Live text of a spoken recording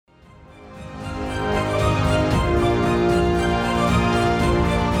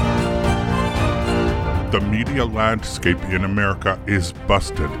The media landscape in America is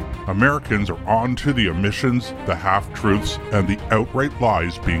busted. Americans are on to the omissions, the half-truths, and the outright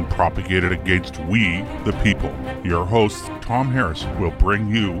lies being propagated against we, the people. Your host, Tom Harris, will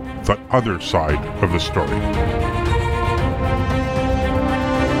bring you the other side of the story.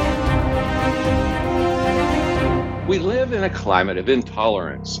 We live in a climate of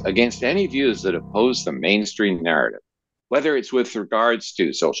intolerance against any views that oppose the mainstream narrative, whether it's with regards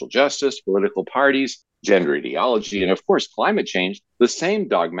to social justice, political parties, gender ideology, and of course, climate change. The same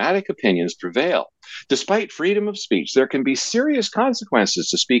dogmatic opinions prevail. Despite freedom of speech, there can be serious consequences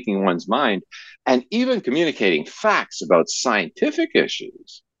to speaking one's mind and even communicating facts about scientific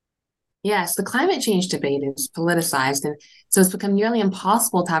issues. Yes, the climate change debate is politicized, and so it's become nearly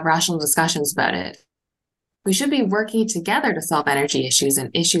impossible to have rational discussions about it. We should be working together to solve energy issues and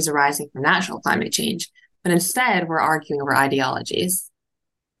issues arising from natural climate change, but instead we're arguing over ideologies.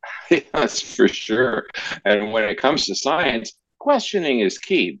 That's for sure. And when it comes to science, questioning is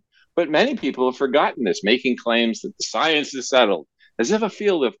key. But many people have forgotten this, making claims that the science is settled, as if a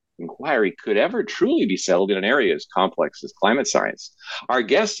field of inquiry could ever truly be settled in an area as complex as climate science. Our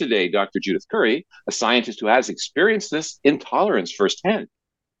guest today, Dr. Judith Curry, a scientist who has experienced this intolerance firsthand.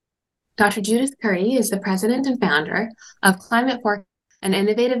 Dr. Judith Curry is the president and founder of Climate Forecast, an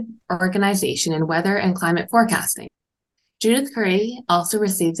innovative organization in weather and climate forecasting. Judith Curry also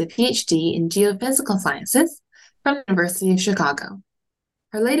receives a PhD in geophysical sciences from the University of Chicago.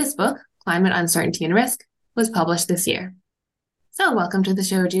 Her latest book, Climate Uncertainty and Risk, was published this year. So welcome to the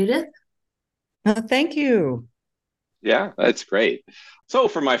show, Judith. Thank you. Yeah, that's great. So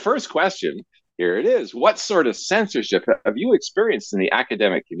for my first question, here it is. What sort of censorship have you experienced in the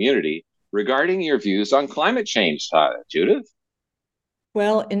academic community regarding your views on climate change, Judith?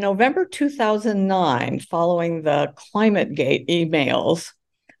 Well, in November 2009, following the ClimateGate emails,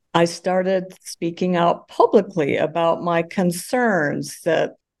 I started speaking out publicly about my concerns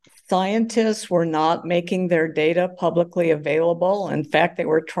that scientists were not making their data publicly available. In fact, they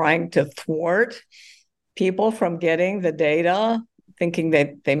were trying to thwart people from getting the data, thinking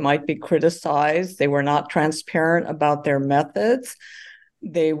that they might be criticized. They were not transparent about their methods.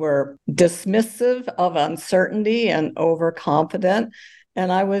 They were dismissive of uncertainty and overconfident. And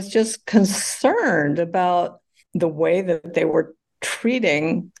I was just concerned about the way that they were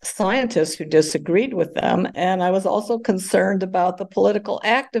treating scientists who disagreed with them. And I was also concerned about the political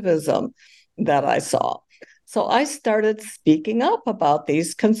activism that I saw. So I started speaking up about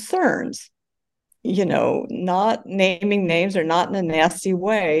these concerns, not naming names or not in a nasty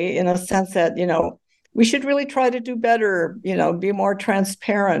way, in a sense that, we should really try to do better, be more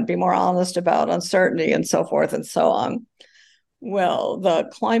transparent, be more honest about uncertainty and so forth and so on. Well, the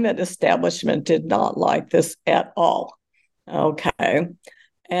climate establishment did not like this at all. Okay.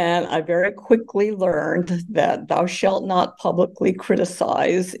 And I very quickly learned that thou shalt not publicly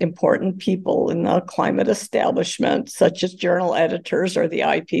criticize important people in the climate establishment, such as journal editors or the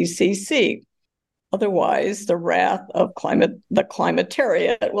IPCC. Otherwise, the wrath of the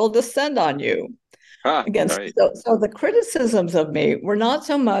climatariat will descend on you. Again, right. So the criticisms of me were not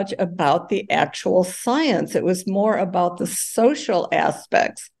so much about the actual science. It was more about the social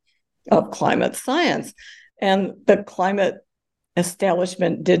aspects of climate science. And the climate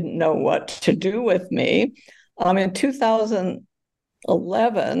establishment didn't know what to do with me. In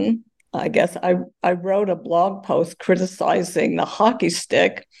 2011, I guess I wrote a blog post criticizing the hockey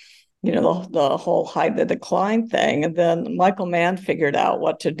stick, the whole hide the decline thing. And then Michael Mann figured out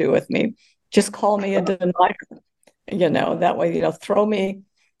what to do with me. Just call me a denier, that way, throw me,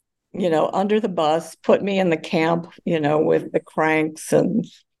 under the bus, put me in the camp, with the cranks and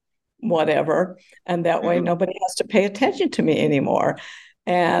whatever. And that way nobody has to pay attention to me anymore.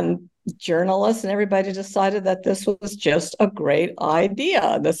 And journalists and everybody decided that this was just a great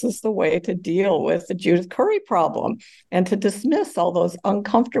idea. This is the way to deal with the Judith Curry problem and to dismiss all those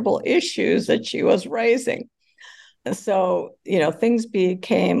uncomfortable issues that she was raising. So, things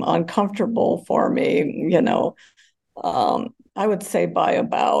became uncomfortable for me, I would say by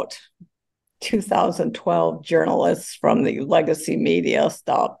about 2012, journalists from the legacy media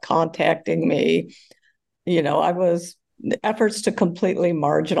stopped contacting me. Efforts to completely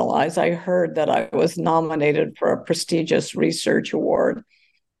marginalize. I heard that I was nominated for a prestigious research award.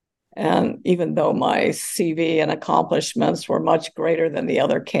 And even though my CV and accomplishments were much greater than the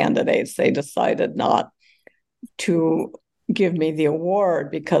other candidates, they decided not to give me the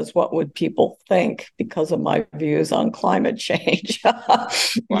award because what would people think because of my views on climate change? Wow,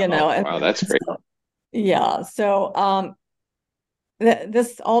 that's great. So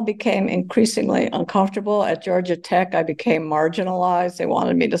this all became increasingly uncomfortable. At Georgia Tech, I became marginalized. They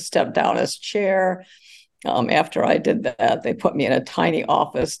wanted me to step down as chair. After I did that, they put me in a tiny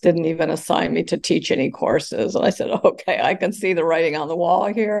office, didn't even assign me to teach any courses. And I said, okay, I can see the writing on the wall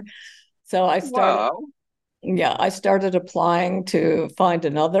here. So I started applying to find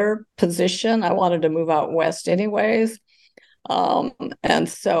another position. I wanted to move out west anyways. And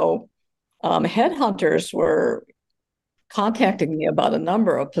so headhunters were contacting me about a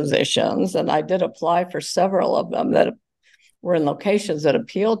number of positions, and I did apply for several of them that were in locations that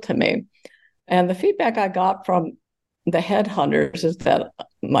appealed to me. And the feedback I got from the headhunters is that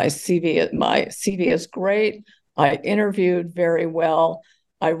my CV is great. I interviewed very well.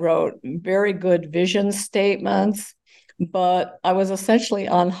 I wrote very good vision statements, but I was essentially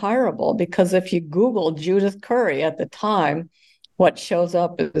unhireable because if you Google Judith Curry at the time, what shows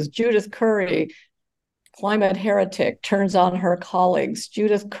up is Judith Curry, climate heretic, turns on her colleagues.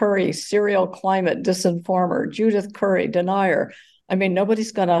 Judith Curry, serial climate disinformer. Judith Curry, denier. I mean,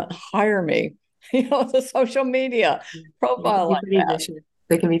 nobody's going to hire me. The social media profile like that.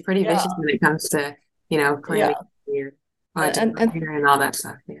 They can be pretty vicious when it comes to, claiming your and all that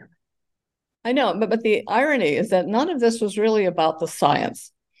stuff. Yeah. I know, but the irony is that none of this was really about the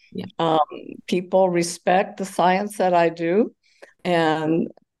science. Yeah. People respect the science that I do, and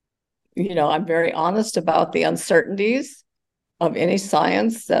I'm very honest about the uncertainties of any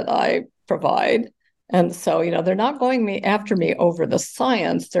science that I provide. And so, they're not going after me over the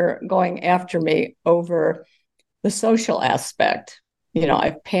science, they're going after me over the social aspect.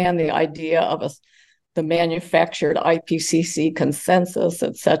 I've panned the idea of the manufactured IPCC consensus,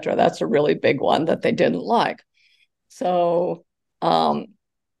 et cetera. That's a really big one that they didn't like. So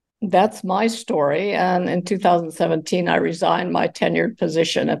that's my story. And in 2017, I resigned my tenured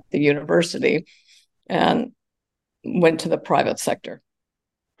position at the university and went to the private sector.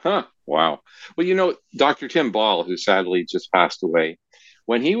 Huh. Wow. Well, Dr. Tim Ball, who sadly just passed away,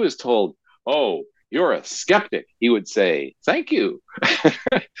 when he was told, "Oh, you're a skeptic," he would say, "Thank you."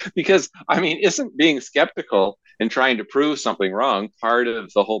 Because, isn't being skeptical and trying to prove something wrong part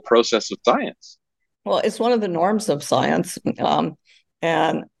of the whole process of science? Well, it's one of the norms of science.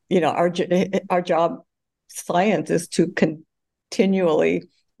 And, our job, science, is to continually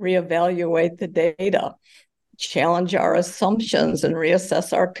reevaluate the data, challenge our assumptions, and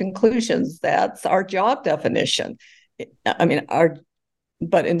reassess our conclusions. That's our job definition.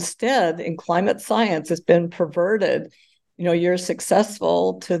 But instead, in climate science, it's been perverted. You're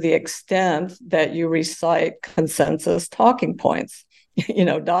successful to the extent that you recite consensus talking points,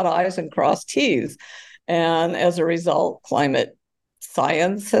 dot I's and cross T's. And as a result, climate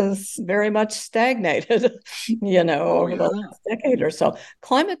science has very much stagnated, over the last decade or so.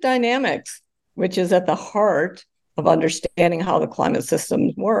 Climate dynamics, which is at the heart of understanding how the climate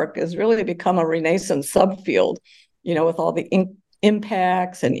systems work, has really become a renaissance subfield, with all the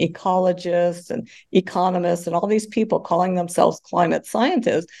impacts and ecologists and economists and all these people calling themselves climate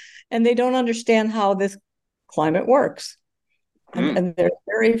scientists, and they don't understand how this climate works. And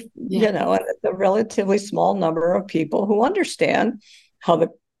there's a relatively small number of people who understand how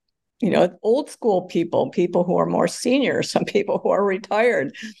old school people who are more senior, some people who are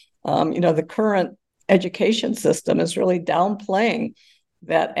retired, the current education system is really downplaying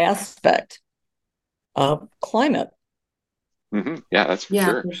that aspect of climate. Mm-hmm. Yeah, that's for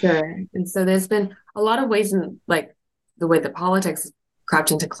sure. For sure. And so there's been a lot of ways in the way that politics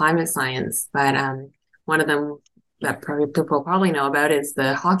crept into climate science, but one of them that people probably know about is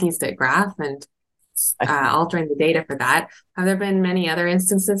the hockey stick graph and altering the data for that. Have there been many other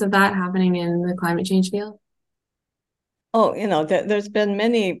instances of that happening in the climate change field? Oh, there's been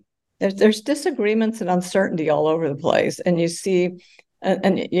many. There's disagreements and uncertainty all over the place, and you see,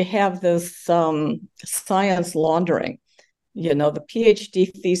 and you have this science laundering. The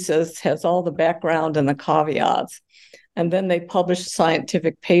PhD thesis has all the background and the caveats, and then they publish a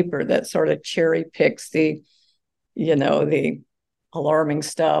scientific paper that sort of cherry picks the alarming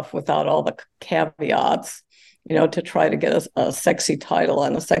stuff without all the caveats, to try to get a sexy title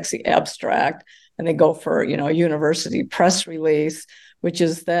and a sexy abstract. And they go for, a university press release, which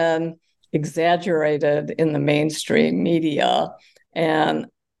is then exaggerated in the mainstream media. And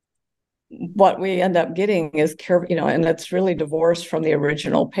what we end up getting is, and it's really divorced from the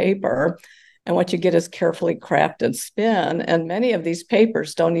original paper. And what you get is carefully crafted spin. And many of these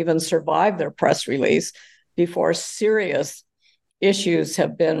papers don't even survive their press release before serious issues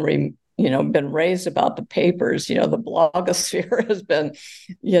have been raised about the papers. The blogosphere has been,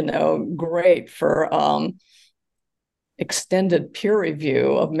 great for extended peer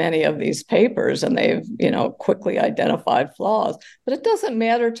review of many of these papers, and they've, quickly identified flaws. But it doesn't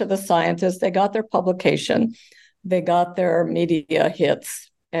matter to the scientists. They got their publication, they got their media hits,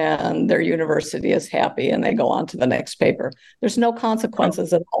 and their university is happy and they go on to the next paper. There's no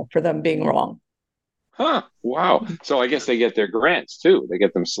consequences at all for them being wrong. Huh. Wow. So I guess they get their grants too. They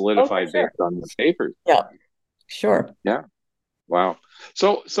get them solidified based on the papers. Yeah, sure. Yeah. Wow.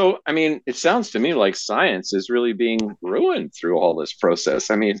 So I mean, it sounds to me like science is really being ruined through all this process.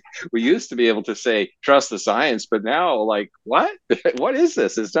 I mean, we used to be able to say trust the science, but now, like, what? What is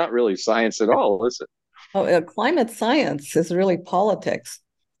this? It's not really science at all, is it? Climate science is really politics.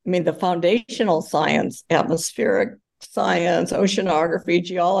 I mean, the foundational science, atmospheric science, oceanography,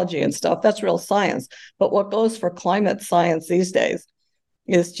 geology, and stuff, that's real science. But what goes for climate science these days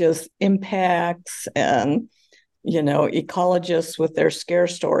is just impacts and, ecologists with their scare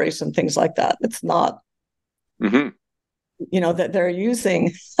stories and things like that. It's not, that they're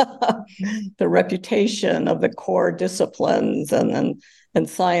using the reputation of the core disciplines and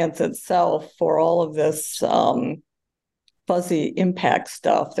science itself for all of this fuzzy impact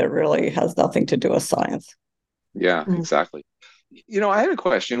stuff that really has nothing to do with science. Yeah, exactly. I had a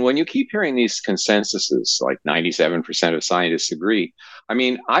question. When you keep hearing these consensuses, like 97% of scientists agree, I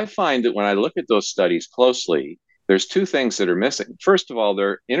mean, I find that when I look at those studies closely, there's two things that are missing. First of all,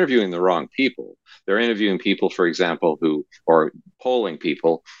 they're interviewing the wrong people. They're interviewing people, for example, or polling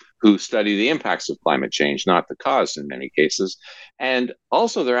people who study the impacts of climate change, not the cause in many cases. And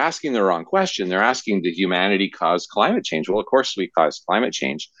also, they're asking the wrong question. They're asking, did humanity cause climate change? Well, of course, we cause climate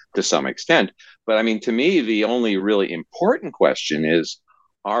change to some extent. But I mean, to me, the only really important question is,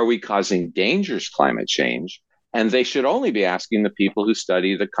 are we causing dangerous climate change? And they should only be asking the people who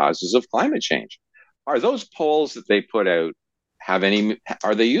study the causes of climate change. Are those polls that they put out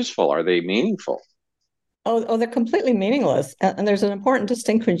are they useful? Are they meaningful? Oh, they're completely meaningless. And there's an important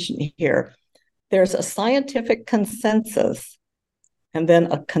distinction here. There's a scientific consensus and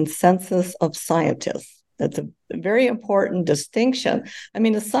then a consensus of scientists. That's a very important distinction. I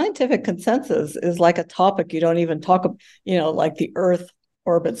mean, the scientific consensus is like a topic you don't even talk about, like the Earth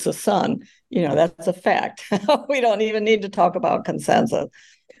orbits the sun. That's a fact. We don't even need to talk about consensus.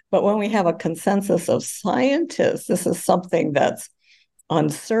 But when we have a consensus of scientists, this is something that's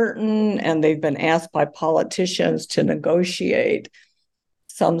uncertain, and they've been asked by politicians to negotiate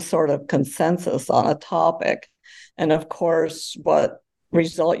some sort of consensus on a topic. And of course, what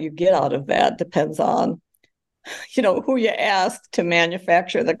result you get out of that depends on, who you ask to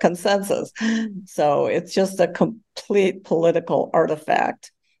manufacture the consensus. So it's just a complete political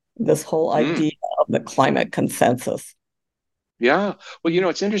artifact, this whole idea of the climate consensus. Yeah. Well,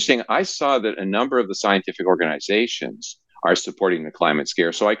 it's interesting. I saw that a number of the scientific organizations are supporting the climate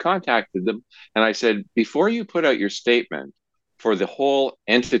scare. So I contacted them and I said, before you put out your statement for the whole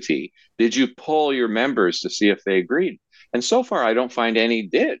entity, did you poll your members to see if they agreed? And so far, I don't find any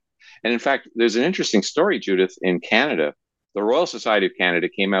did. And in fact, there's an interesting story, Judith, in Canada. The Royal Society of Canada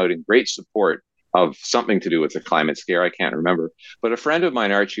came out in great support of something to do with the climate scare. I can't remember. But a friend of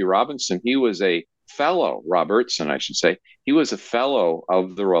mine, Archie Robinson, he was a fellow, Robertson, I should say, he was a fellow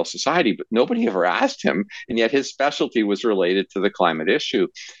of the Royal Society, but nobody ever asked him. And yet his specialty was related to the climate issue.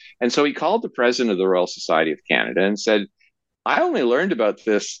 And so he called the president of the Royal Society of Canada and said, I only learned about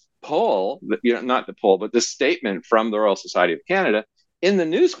this poll, not the poll, but the statement from the Royal Society of Canada in the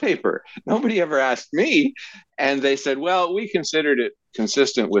newspaper. Nobody ever asked me. And they said, well, we considered it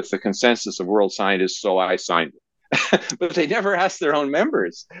consistent with the consensus of world scientists, so I signed it. But they never asked their own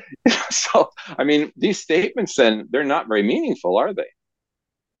members. So, I mean, these statements then, they're not very meaningful, are they?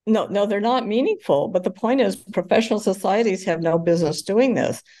 No, they're not meaningful. But the point is, professional societies have no business doing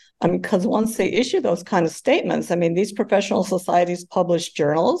this. I mean, because once they issue those kind of statements, I mean, these professional societies publish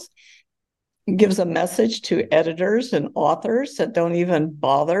journals. It gives a message to editors and authors that don't even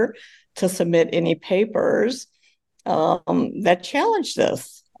bother to submit any papers that challenge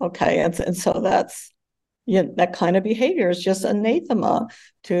this. Okay, and so that kind of behavior is just anathema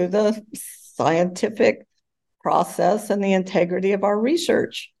to the scientific process and the integrity of our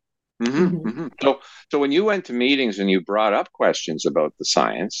research. So when you went to meetings and you brought up questions about the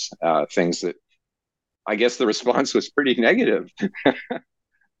science, things that I guess the response was pretty negative.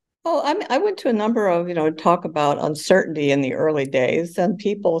 I went to a number of, talk about uncertainty in the early days, and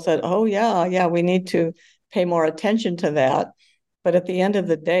people said, oh, yeah, we need to pay more attention to that. But at the end of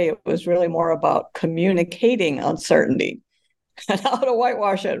the day, it was really more about communicating uncertainty and how to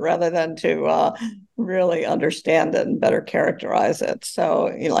whitewash it rather than to really understand it and better characterize it.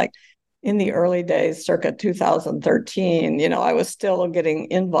 So, like in the early days, circa 2013, I was still getting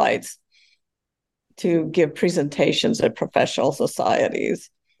invites to give presentations at professional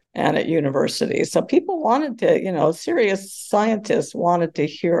societies and at universities. So people wanted to, serious scientists wanted to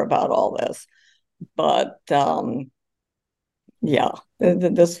hear about all this. But Yeah,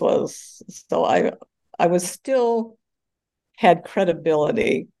 this was, so I was still had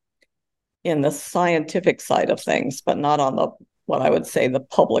credibility in the scientific side of things, but not on the, what I would say, the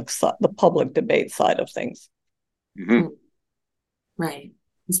public debate side of things. Mm-hmm. Right.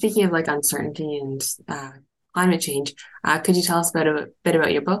 And speaking of like uncertainty and climate change, could you tell us a bit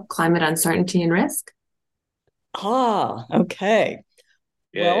about your book, Climate Uncertainty and Risk? Okay.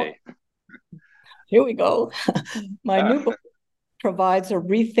 Yay. Well, here we go. My new book provides a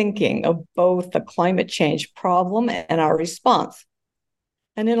rethinking of both the climate change problem and our response,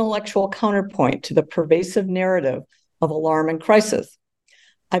 an intellectual counterpoint to the pervasive narrative of alarm and crisis.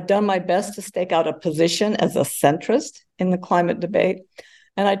 I've done my best to stake out a position as a centrist in the climate debate,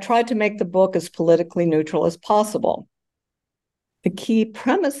 and I tried to make the book as politically neutral as possible. The key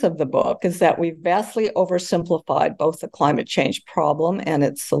premise of the book is that we've vastly oversimplified both the climate change problem and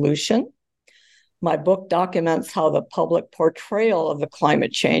its solution. My book documents how the public portrayal of the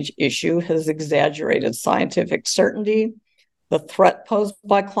climate change issue has exaggerated scientific certainty, the threat posed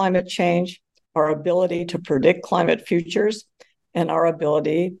by climate change, our ability to predict climate futures, and our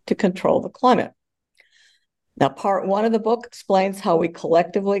ability to control the climate. Now, part one of the book explains how we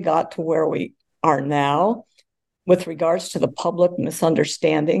collectively got to where we are now with regards to the public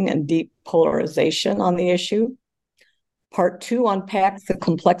misunderstanding and deep polarization on the issue. Part two unpacks the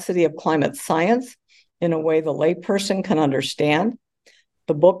complexity of climate science in a way the layperson can understand.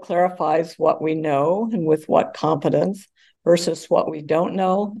 The book clarifies what we know and with what competence versus what we don't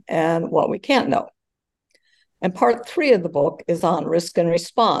know and what we can't know. And part three of the book is on risk and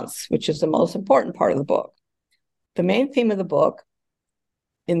response, which is the most important part of the book. The main theme of the book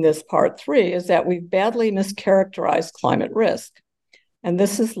in this part three is that we've badly mischaracterized climate risk. And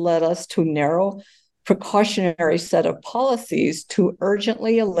this has led us to narrow precautionary set of policies to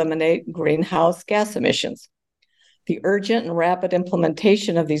urgently eliminate greenhouse gas emissions. The urgent and rapid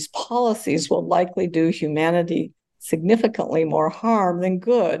implementation of these policies will likely do humanity significantly more harm than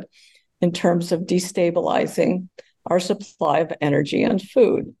good in terms of destabilizing our supply of energy and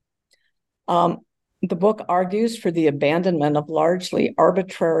food. The book argues for the abandonment of largely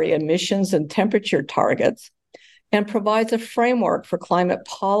arbitrary emissions and temperature targets and provides a framework for climate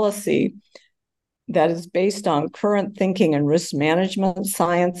policy that is based on current thinking and risk management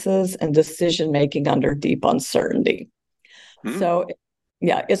sciences and decision-making under deep uncertainty. So,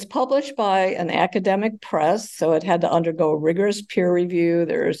 yeah, it's published by an academic press, so it had to undergo rigorous peer review.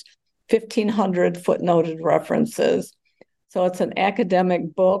 There's 1,500 footnoted references. So it's an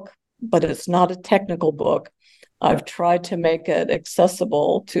academic book, but it's not a technical book. I've tried to make it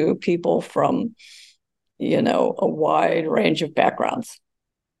accessible to people from, a wide range of backgrounds.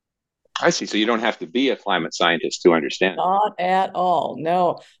 I see. So you don't have to be a climate scientist to understand. Not at all.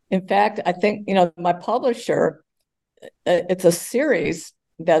 No. In fact, I think, my publisher, it's a series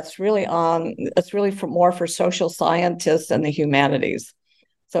that's really more for social scientists and the humanities.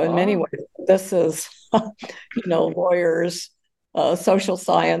 So in many ways, this is, lawyers, social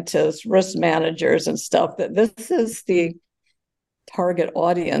scientists, risk managers and stuff, that this is the target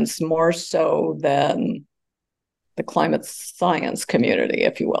audience more so than the climate science community,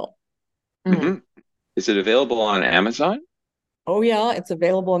 if you will. Mm-hmm. Is it available on Amazon? Oh, yeah, it's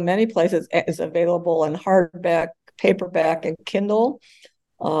available in many places. It's available in hardback, paperback, and Kindle.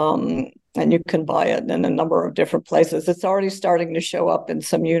 And you can buy it in a number of different places. It's already starting to show up in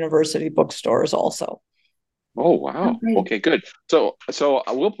some university bookstores also. Oh, wow. Okay, good. So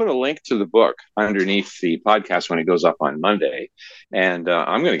we'll put a link to the book underneath the podcast when it goes up on Monday. And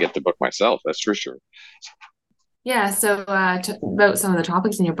I'm going to get the book myself, that's for sure. Yeah, so about some of the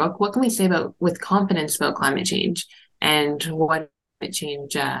topics in your book, what can we say with confidence about climate change and what climate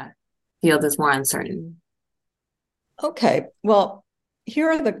change field is more uncertain? Okay, well, here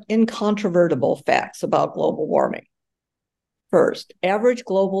are the incontrovertible facts about global warming. First, average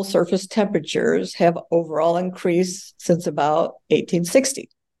global surface temperatures have overall increased since about 1860.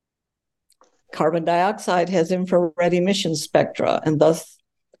 Carbon dioxide has infrared emission spectra, and thus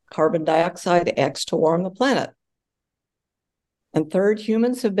carbon dioxide acts to warm the planet. And third,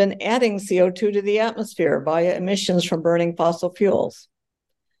 humans have been adding CO2 to the atmosphere via emissions from burning fossil fuels.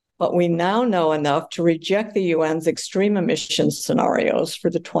 But we now know enough to reject the UN's extreme emissions scenarios for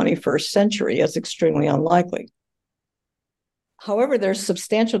the 21st century as extremely unlikely. However, there's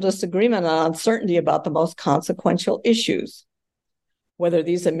substantial disagreement and uncertainty about the most consequential issues. Whether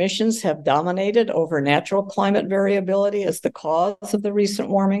these emissions have dominated over natural climate variability as the cause of the recent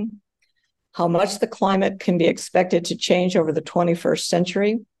warming, how much the climate can be expected to change over the 21st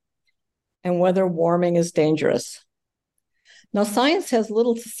century, and whether warming is dangerous. Now, science has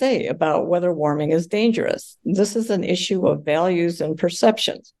little to say about whether warming is dangerous. This is an issue of values and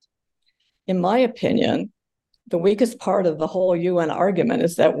perceptions. In my opinion, the weakest part of the whole UN argument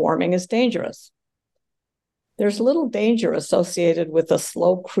is that warming is dangerous. There's little danger associated with the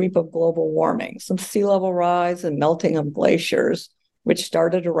slow creep of global warming, some sea level rise and melting of glaciers, which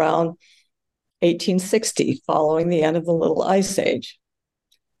started around 1860, following the end of the Little Ice Age.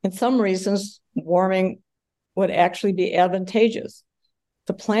 In some reasons, warming would actually be advantageous.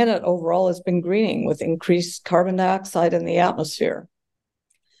 The planet overall has been greening with increased carbon dioxide in the atmosphere.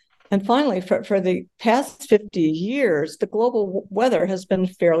 And finally, for the past 50 years, the global weather has been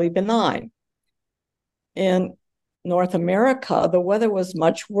fairly benign. In North America, the weather was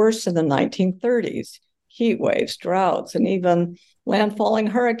much worse in the 1930s. Heat waves, droughts, and even landfalling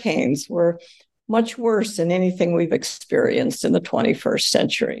hurricanes were much worse than anything we've experienced in the 21st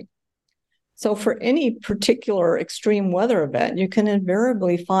century. So for any particular extreme weather event, you can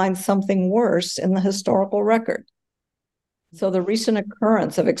invariably find something worse in the historical record. So the recent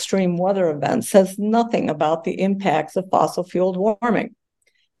occurrence of extreme weather events says nothing about the impacts of fossil-fueled warming.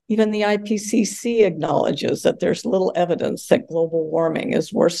 Even the IPCC acknowledges that there's little evidence that global warming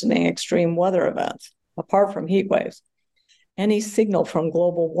is worsening extreme weather events, apart from heat waves. Any signal from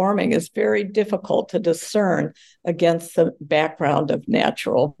global warming is very difficult to discern against the background of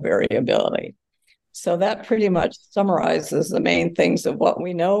natural variability. So that pretty much summarizes the main things of what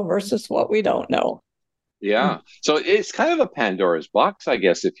we know versus what we don't know. Yeah. So it's kind of a Pandora's box, I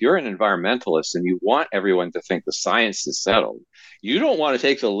guess. If you're an environmentalist and you want everyone to think the science is settled, you don't want to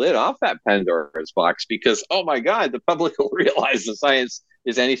take the lid off that Pandora's box because, oh my God, the public will realize the science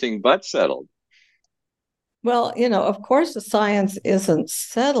is anything but settled. Well, of course, the science isn't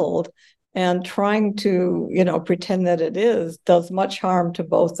settled, and trying to, pretend that it is does much harm to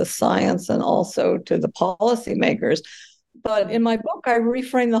both the science and also to the policymakers. But in my book, I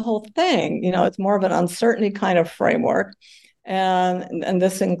reframe the whole thing. It's more of an uncertainty kind of framework. And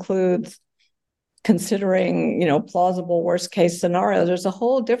this includes considering, plausible worst case scenarios. There's a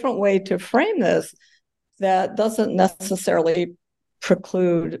whole different way to frame this that doesn't necessarily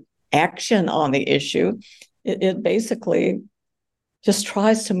preclude action on the issue. It basically just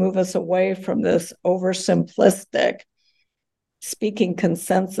tries to move us away from this oversimplistic speaking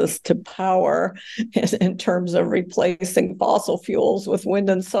consensus to power in terms of replacing fossil fuels with wind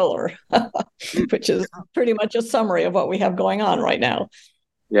and solar, which is pretty much a summary of what we have going on right now.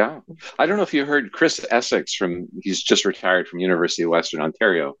 Yeah. I don't know if you heard Chris Essex he's just retired from University of Western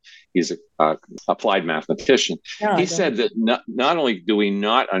Ontario. He's a applied mathematician. Yeah, he said that not only do we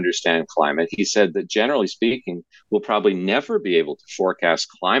not understand climate, he said that generally speaking, we'll probably never be able to forecast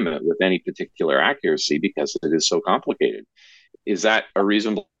climate with any particular accuracy because it is so complicated. Is that a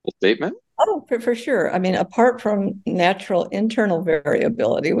reasonable statement? Oh, for sure. I mean, apart from natural internal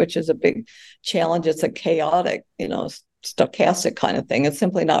variability, which is a big challenge, it's a chaotic, stochastic kind of thing. It's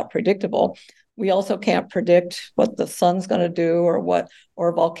simply not predictable. We also can't predict what the sun's going to do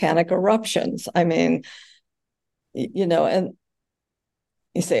or volcanic eruptions. I mean, and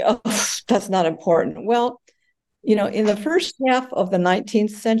you say, oh, that's not important. Well, in the first half of the 19th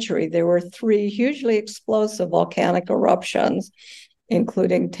century, there were 3 hugely explosive volcanic eruptions,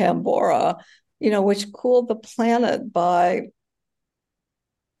 including Tambora, which cooled the planet by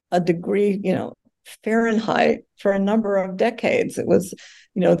a degree, Fahrenheit for a number of decades. It was,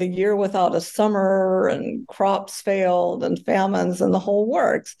 the year without a summer, and crops failed and famines and the whole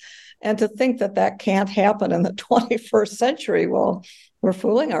works. And to think that can't happen in the 21st century, well, we're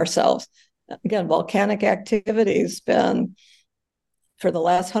fooling ourselves. Again, volcanic activity has been, for the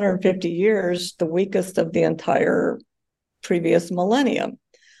last 150 years, the weakest of the entire previous millennium.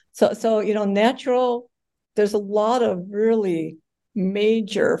 So there's a lot of really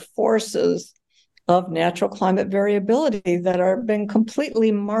major forces of natural climate variability that are being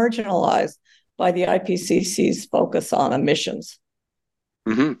completely marginalized by the IPCC's focus on emissions.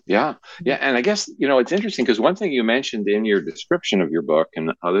 Mm-hmm. Yeah. And I guess, it's interesting because one thing you mentioned in your description of your book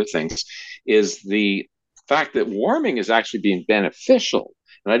and other things is the fact that warming is actually being beneficial.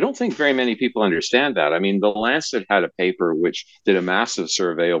 And I don't think very many people understand that. I mean, the Lancet had a paper which did a massive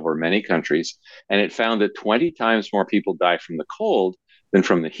survey over many countries, and it found that 20 times more people die from the cold than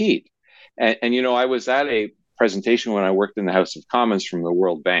from the heat. And I was at a presentation when I worked in the House of Commons from the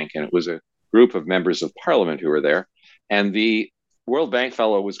World Bank, and it was a group of members of parliament who were there. And the World Bank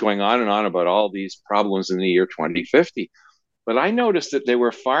fellow was going on and on about all these problems in the year 2050. But I noticed that they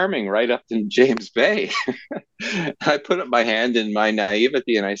were farming right up in James Bay. I put up my hand in my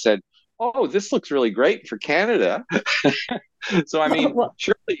naivety and I said, oh, this looks really great for Canada. So, I mean,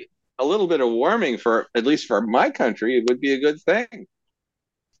 surely a little bit of warming, for at least for my country, it would be a good thing.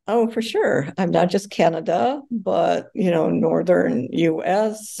 Oh, for sure. I'm not just Canada, but, northern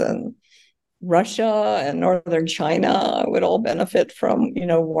US and Russia and northern China would all benefit from,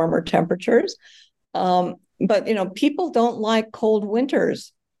 warmer temperatures. But people don't like cold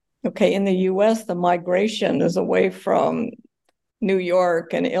winters. Okay, in the US, the migration is away from New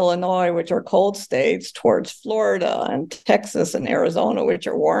York and Illinois, which are cold states, towards Florida and Texas and Arizona, which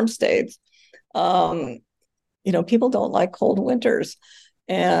are warm states. People don't like cold winters.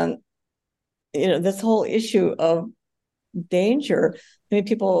 And, this whole issue of danger,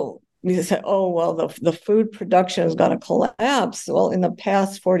 people say, oh, well, the food production is going to collapse. Well, in the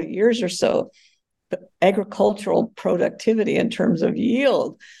past 40 years or so, the agricultural productivity in terms of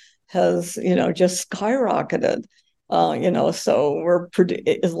yield has, just skyrocketed. So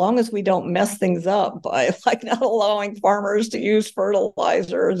as long as we don't mess things up by not allowing farmers to use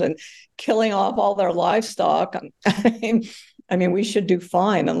fertilizers and killing off all their livestock, I mean, we should do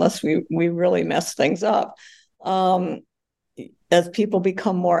fine unless we really mess things up. As people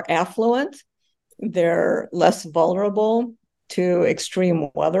become more affluent, they're less vulnerable to extreme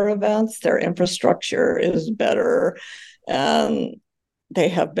weather events. Their infrastructure is better, and they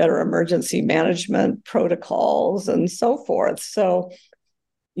have better emergency management protocols and so forth. So,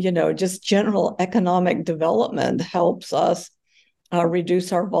 just general economic development helps us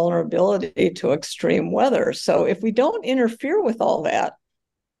reduce our vulnerability to extreme weather. So if we don't interfere with all that,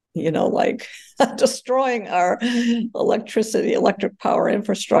 destroying our electric power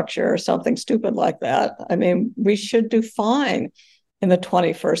infrastructure or something stupid like that, I mean, we should do fine in the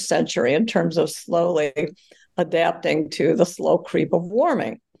 21st century in terms of slowly adapting to the slow creep of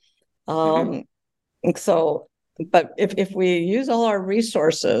warming. But if we use all our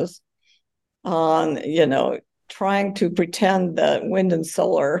resources on, trying to pretend that wind and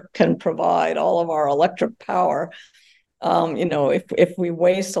solar can provide all of our electric power, if we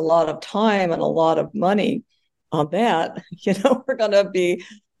waste a lot of time and a lot of money on that, we're going to be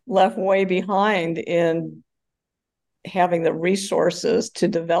left way behind in having the resources to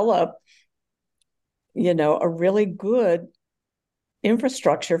develop, a really good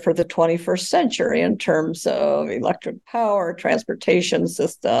infrastructure for the 21st century in terms of electric power, transportation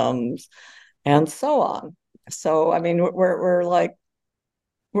systems, and so on. So, I mean, we're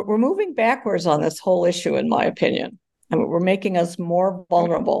moving backwards on this whole issue, in my opinion. I mean, we're making us more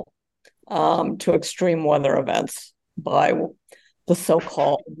vulnerable to extreme weather events by the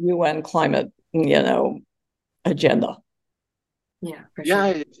so-called UN climate, agenda. Yeah, for sure.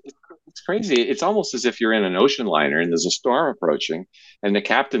 Yeah, it's crazy. It's almost as if you're in an ocean liner and there's a storm approaching, and the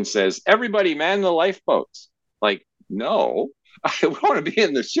captain says, "Everybody man the lifeboats." Like, no, I want to be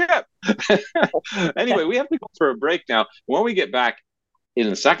in the ship. Anyway, we have to go for a break now. When we get back in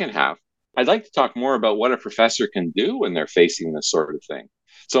the second half, I'd like to talk more about what a professor can do when they're facing this sort of thing.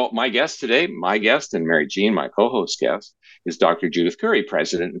 So my guest, and Mary Jean, my co-host guest, is Dr. Judith Curry,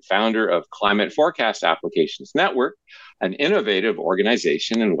 president and founder of Climate Forecast Applications Network, an innovative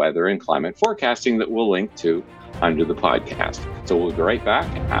organization in weather and climate forecasting that we'll link to under the podcast. So we'll be right back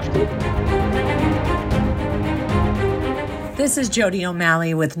after the break. This is Jody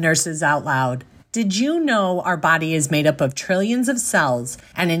O'Malley with Nurses Out Loud. Did you know our body is made up of trillions of cells,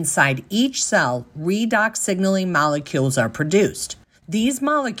 and inside each cell, redox signaling molecules are produced? These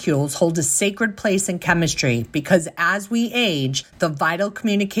molecules hold a sacred place in chemistry because as we age, the vital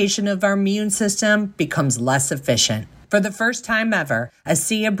communication of our immune system becomes less efficient. For the first time ever,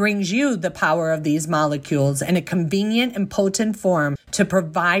 ASEA brings you the power of these molecules in a convenient and potent form to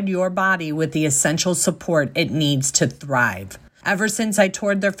provide your body with the essential support it needs to thrive. Ever since I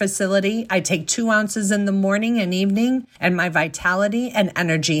toured their facility, I take 2 ounces in the morning and evening, and my vitality and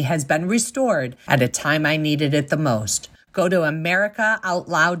energy has been restored at a time I needed it the most. Go to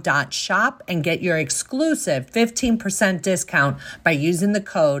americaoutloud.shop and get your exclusive 15% discount by using the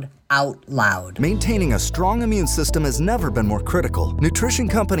code OUTLOUD. Maintaining a strong immune system has never been more critical. Nutrition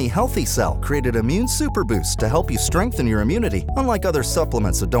company Healthy Cell created Immune Super Boost to help you strengthen your immunity. Unlike other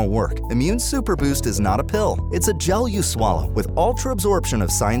supplements that don't work, Immune Super Boost is not a pill. It's a gel you swallow with ultra absorption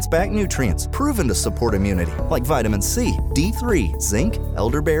of science-backed nutrients proven to support immunity, like vitamin C, D3, zinc,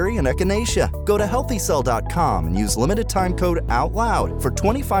 elderberry, and echinacea. Go to healthycell.com and use limited time code OUTLOUD for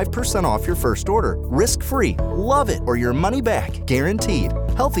 25% off your first order. Risk-free. Love it or your money back. Guaranteed.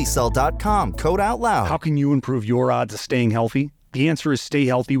 healthycell.com, code OUTLOUD. How can you improve your odds of staying healthy? The answer is stay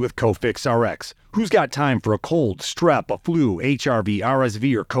healthy with Cofix RX. Who's got time for a cold, strep, a flu, HRV,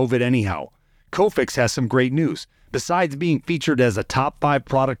 RSV, or COVID anyhow? Cofix has some great news. Besides being featured as a top 5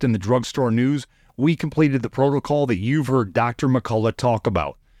 product in the drugstore news, we completed the protocol that you've heard Dr. McCullough talk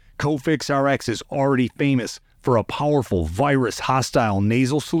about. Cofix RX is already famous for a powerful virus-hostile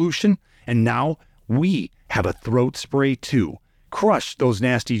nasal solution, and now we have a throat spray too. Crush those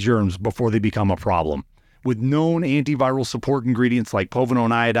nasty germs before they become a problem. With known antiviral support ingredients like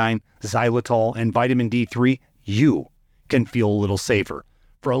povidone iodine, xylitol, and vitamin D3, you can feel a little safer.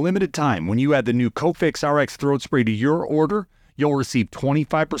 For a limited time, when you add the new Cofix RX throat spray to your order, you'll receive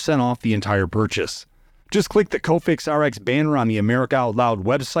 25% off the entire purchase. Just click the Cofix RX banner on the America Out Loud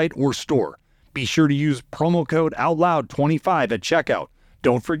website or store. Be sure to use promo code OUTLOUD25 at checkout.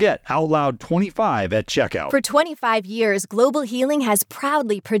 Don't forget OUTLOUD25 at checkout. For 25 years, Global Healing has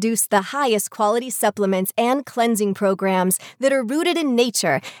proudly produced the highest quality supplements and cleansing programs that are rooted in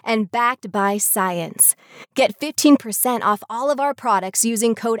nature and backed by science. Get 15% off all of our products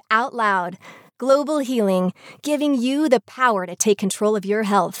using code OUTLOUD. Global Healing, giving you the power to take control of your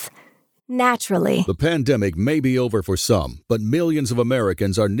health naturally. The pandemic may be over for some, but millions of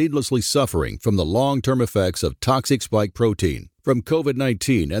Americans are needlessly suffering from the long-term effects of toxic spike protein from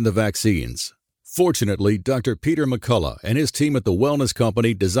COVID-19 and the vaccines. Fortunately, Dr. Peter McCullough and his team at the Wellness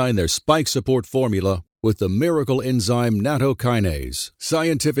Company designed their spike support formula with the miracle enzyme nattokinase,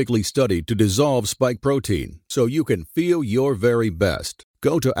 scientifically studied to dissolve spike protein so you can feel your very best.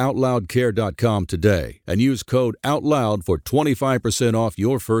 Go to OutLoudCare.com today and use code OUTLOUD for 25% off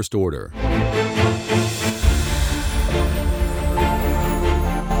your first order.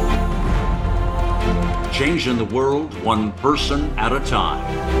 Changing the world one person at a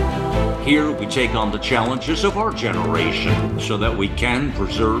time. Here we take on the challenges of our generation so that we can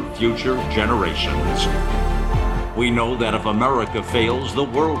preserve future generations. We know that if America fails, the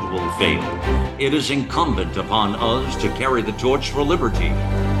world will fail. It is incumbent upon us to carry the torch for liberty.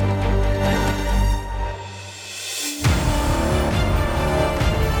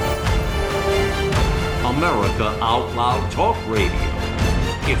 America Out Loud Talk Radio.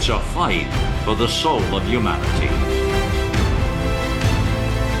 It's a fight for the soul of humanity.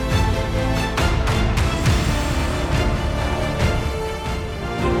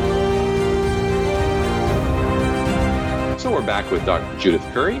 So we're back with Dr. Judith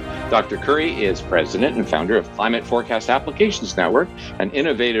Curry. Dr. Curry is president and founder of Climate Forecast Applications Network, an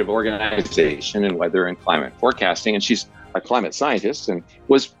innovative organization in weather and climate forecasting. And she's a climate scientist and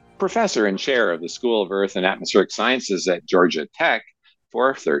was professor and chair of the School of Earth and Atmospheric Sciences at Georgia Tech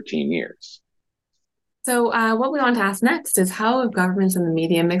for 13 years. So what we want to ask next is, how have governments and the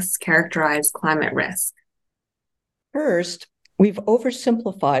media mischaracterized climate risk? First, we've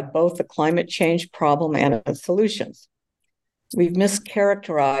oversimplified both the climate change problem and its solutions. We've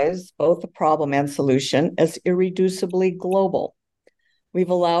mischaracterized both the problem and solution as irreducibly global. We've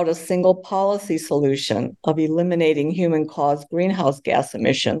allowed a single policy solution of eliminating human-caused greenhouse gas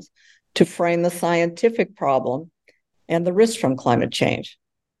emissions to frame the scientific problem and the risks from climate change.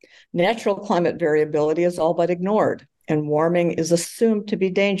 Natural climate variability is all but ignored, and warming is assumed to be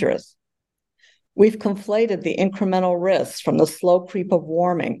dangerous. We've conflated the incremental risks from the slow creep of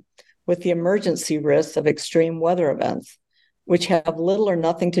warming with the emergency risks of extreme weather events, which have little or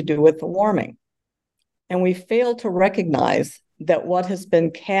nothing to do with the warming. And we fail to recognize that what has been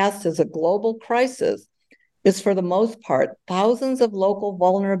cast as a global crisis is, for the most part, thousands of local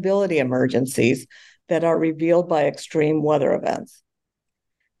vulnerability emergencies that are revealed by extreme weather events.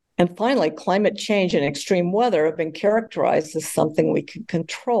 And finally, climate change and extreme weather have been characterized as something we can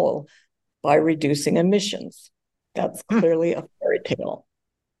control by reducing emissions. That's clearly a fairy tale.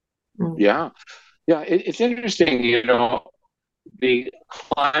 Yeah. It's interesting, the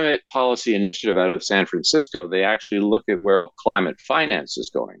Climate Policy Initiative out of San Francisco, they actually look at where climate finance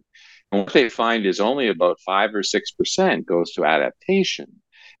is going. And what they find is only about 5 or 6% goes to adaptation.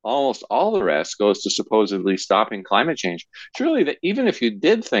 Almost all the rest goes to supposedly stopping climate change. Surely, that even if you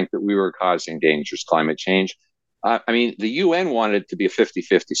did think that we were causing dangerous climate change, the UN wanted it to be a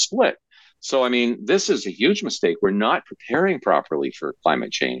 50-50 split. So, this is a huge mistake. We're not preparing properly for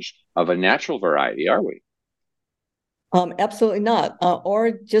climate change of a natural variety, are we? Absolutely not.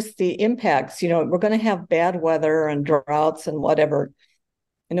 Or just the impacts. We're going to have bad weather and droughts and whatever,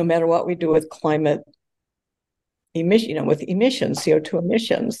 no matter what we do with climate emission, with emissions, CO2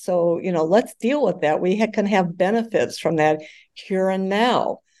 emissions. So, let's deal with that. We can have benefits from that here and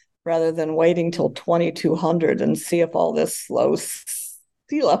now, rather than waiting till 2200 and see if all this slows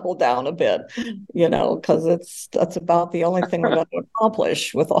sea level down a bit, because that's about the only thing we're going to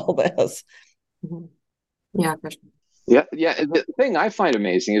accomplish with all this. Yeah, for sure. Yeah. The thing I find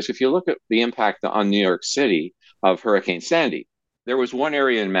amazing is if you look at the impact on New York City of Hurricane Sandy, there was one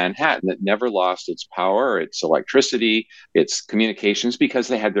area in Manhattan that never lost its power, its electricity, its communications, because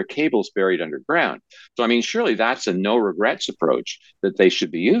they had their cables buried underground. So, I mean, surely that's a no regrets approach that they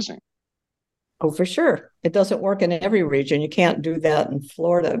should be using. Oh, for sure. It doesn't work in every region. You can't do that in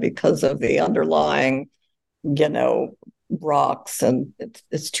Florida because of the underlying, rocks, and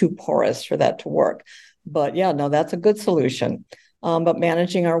it's too porous for that to work. But yeah, no, that's a good solution. But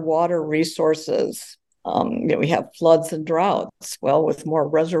managing our water resources, we have floods and droughts. Well, with more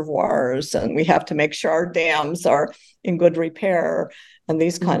reservoirs, and we have to make sure our dams are in good repair and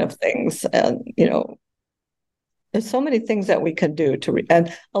these kind of things. And, there's so many things that we can do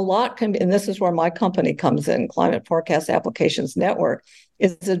and a lot can be, and this is where my company comes in, Climate Forecast Applications Network,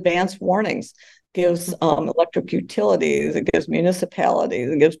 is advanced warnings. Gives electric utilities, it gives municipalities,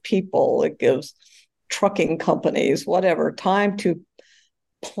 it gives people, it gives trucking companies, whatever, time to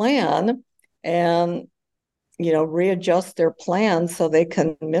plan and readjust their plans so they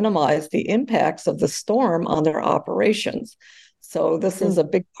can minimize the impacts of the storm on their operations. So this is a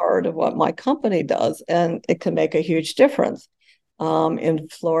big part of what my company does, and it can make a huge difference. In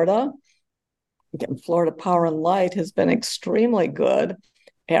Florida, again, Florida Power and Light has been extremely good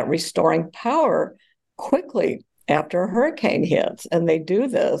at restoring power quickly after a hurricane hits. And they do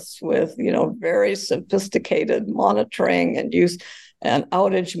this with, very sophisticated monitoring and use and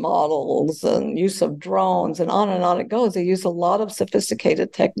outage models and use of drones and on it goes. They use a lot of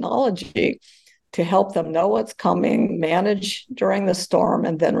sophisticated technology to help them know what's coming, manage during the storm,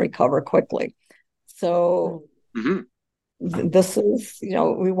 and then recover quickly. So this is,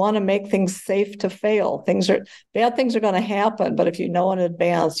 we want to make things safe to fail. Bad things are going to happen, but if you know in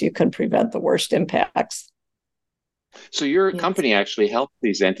advance, you can prevent the worst impacts. So your company actually helps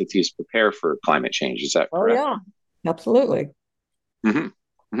these entities prepare for climate change, is that correct? Oh, yeah, absolutely.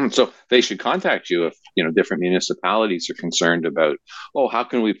 So they should contact you if, different municipalities are concerned about, how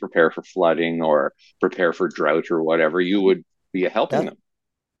can we prepare for flooding or prepare for drought or whatever? You would be helping them.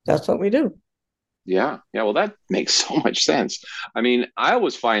 That's what we do. Yeah. Well, that makes so much sense. I mean, I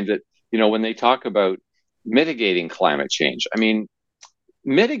always find that, when they talk about mitigating climate change, I mean,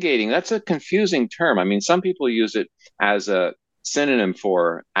 mitigating, that's a confusing term. I mean, some people use it as a synonym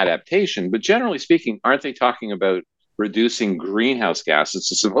for adaptation, but generally speaking, aren't they talking about reducing greenhouse gases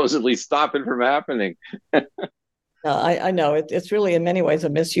to supposedly stop it from happening? I know it's really in many ways a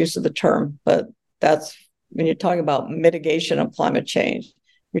misuse of the term, but that's when you're talking about mitigation of climate change,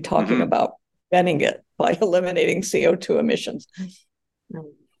 you're talking about preventing it by eliminating CO2 emissions.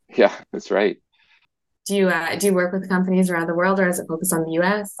 Yeah, that's right. Do you work with companies around the world, or is it focused on the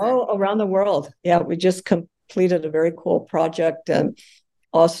U.S.? Oh, around the world. Yeah, we just completed a very cool project in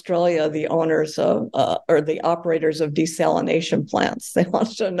Australia. The owners of or the operators of desalination plants, they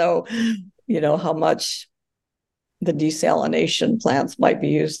want to know, how much the desalination plants might be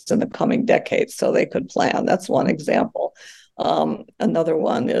used in the coming decades, so they could plan. That's one example. Another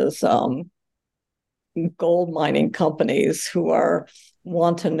one is gold mining companies who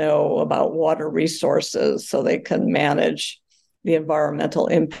want to know about water resources so they can manage the environmental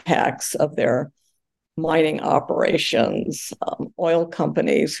impacts of their mining operations. Oil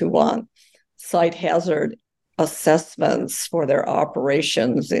companies who want site hazard assessments for their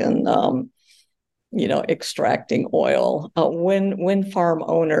operations in extracting oil. Wind farm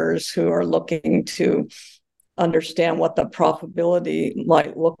owners who are looking to understand what the profitability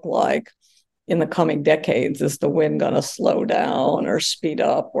might look like in the coming decades. Is the wind going to slow down or speed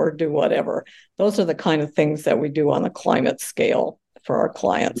up or do whatever? Those are the kind of things that we do on the climate scale for our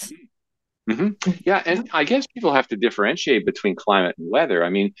clients. Yeah, and I guess people have to differentiate between climate and weather. I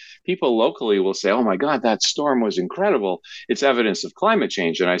mean, people locally will say, "Oh my God, that storm was incredible. It's evidence of climate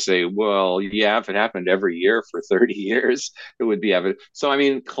change." And I say, "Well, yeah, if it happened every year for 30 years, it would be evidence." So, I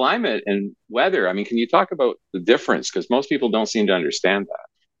mean, climate and weather, I mean, can you talk about the difference? Because most people don't seem to understand that.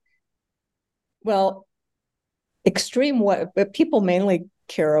 Well, extreme weather, people mainly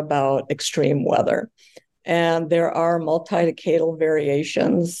care about extreme weather. And there are multi-decadal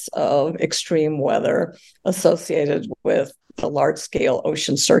variations of extreme weather associated with the large-scale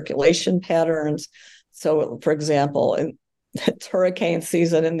ocean circulation patterns. So, for example, it's hurricane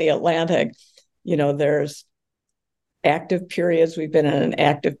season in the Atlantic, there's active periods. We've been in an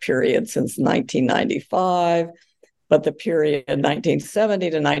active period since 1995, but the period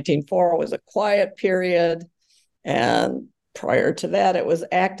 1970 to 1904 was a quiet period. And prior to that, it was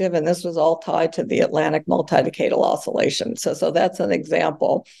active, and this was all tied to the Atlantic multi-decadal oscillation. So that's an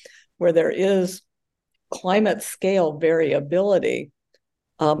example where there is climate scale variability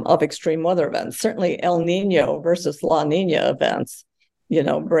of extreme weather events. Certainly El Nino versus La Nina events,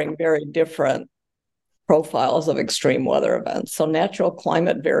 bring very different profiles of extreme weather events. So natural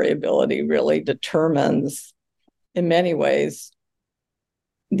climate variability really determines, in many ways,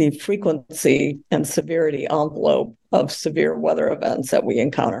 the frequency and severity envelope of severe weather events that we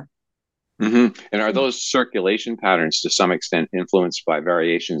encounter. Mm-hmm. And are those circulation patterns to some extent influenced by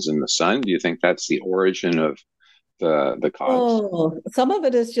variations in the sun? Do you think that's the origin of the cause? Oh, some of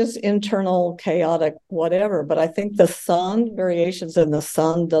it is just internal chaotic whatever, but I think the sun, variations in the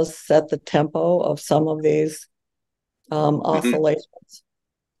sun does set the tempo of some of these oscillations.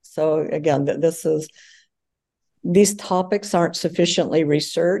 So again, these topics aren't sufficiently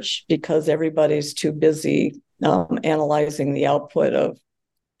researched because everybody's too busy analyzing the output of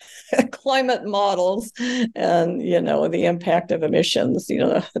climate models and, the impact of emissions.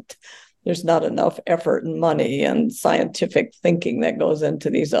 There's not enough effort and money and scientific thinking that goes into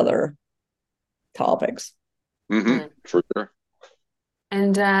these other topics. Mm-hmm. For sure.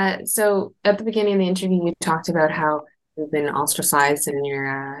 And so at the beginning of the interview, you talked about how you've been ostracized in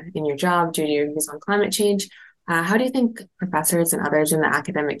your job due to your views on climate change. How do you think professors and others in the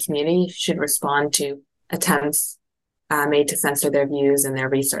academic community should respond to attempts made to censor their views and their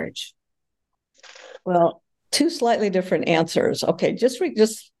research? Well, two slightly different answers. Okay, just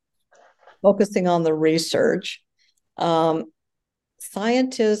focusing on the research.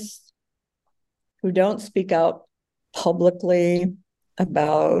 Scientists who don't speak out publicly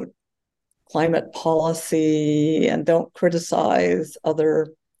about climate policy and don't criticize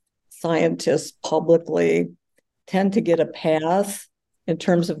other scientists publicly tend to get a pass in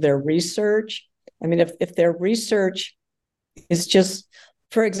terms of their research. I mean, if their research is just,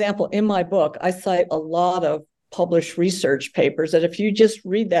 for example, in my book, I cite a lot of published research papers that if you just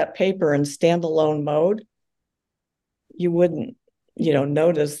read that paper in standalone mode, you wouldn't,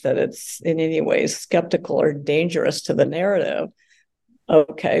 notice that it's in any way skeptical or dangerous to the narrative.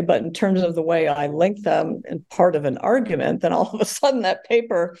 Okay, but in terms of the way I link them in part of an argument, then all of a sudden that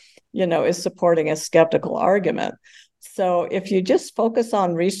paper, is supporting a skeptical argument. So if you just focus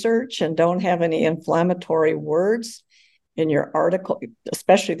on research and don't have any inflammatory words in your article,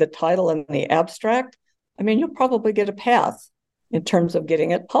 especially the title and the abstract, you'll probably get a pass in terms of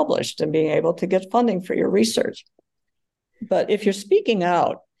getting it published and being able to get funding for your research. But if you're speaking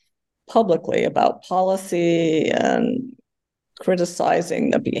out publicly about policy and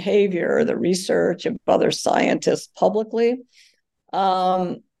criticizing the behavior, the research of other scientists publicly,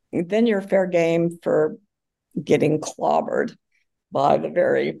 then you're fair game for getting clobbered by the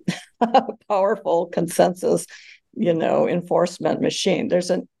very powerful consensus, enforcement machine.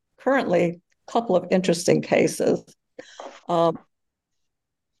 There's currently a couple of interesting cases.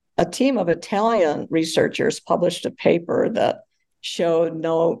 A team of Italian researchers published a paper that showed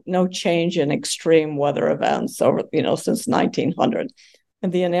no change in extreme weather events over, since 1900.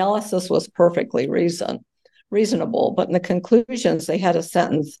 And the analysis was perfectly reasonable, but in the conclusions, they had a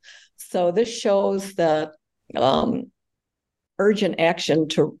sentence. So this shows that urgent action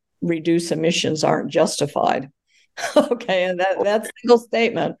to reduce emissions aren't justified. Okay, and that single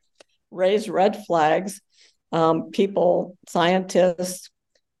statement raised red flags. Scientists,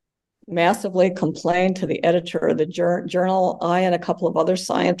 massively complained to the editor of the journal. I and a couple of other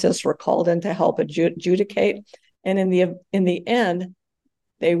scientists were called in to help adjudicate. And in the end,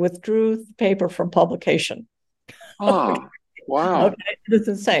 they withdrew the paper from publication. Oh, wow. Okay, it's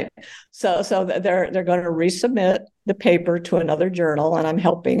insane. So they're going to resubmit the paper to another journal, and I'm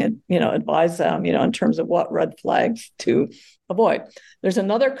helping advise them, in terms of what red flags to avoid. There's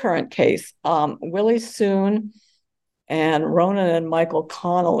another current case. Willie Soon and Ronan and Michael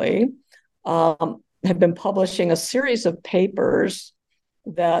Connolly have been publishing a series of papers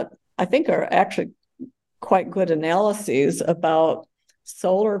that I think are actually quite good analyses about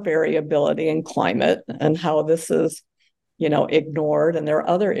solar variability in climate and how this is, ignored. And their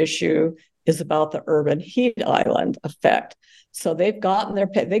other issue is about the urban heat island effect. So they've gotten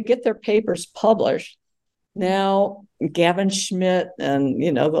they get their papers published. Now, Gavin Schmidt and,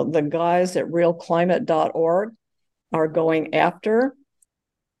 the guys at realclimate.org are going after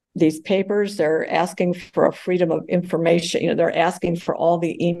these papers. They're asking for a freedom of information. They're asking for all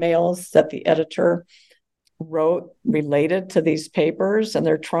the emails that the editor wrote related to these papers, and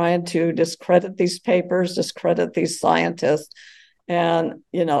they're trying to discredit these papers, discredit these scientists. And,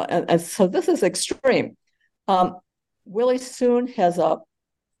 and so this is extreme. Willie Soon has a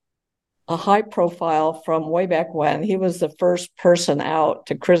high profile from way back when. He was the first person out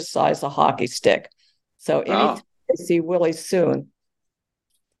to criticize a hockey stick. So anytime I see Willie Soon,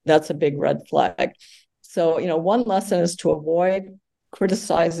 that's a big red flag. So, one lesson is to avoid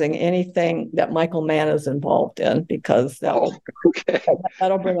criticizing anything that Michael Mann is involved in, because that'll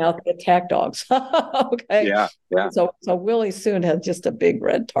bring out the attack dogs. Okay. Yeah. So Willie soon has just a big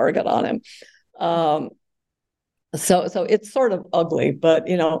red target on him. So it's sort of ugly, but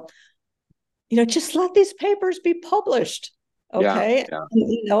just let these papers be published. Okay.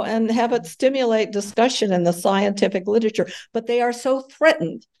 Yeah. And have it stimulate discussion in the scientific literature. But they are so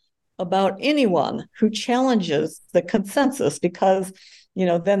threatened about anyone who challenges the consensus, because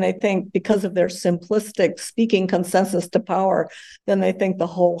then they think, because of their simplistic speaking consensus to power, then they think the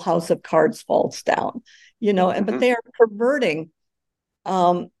whole house of cards falls down. But they are perverting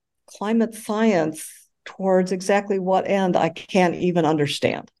climate science towards exactly what end I can't even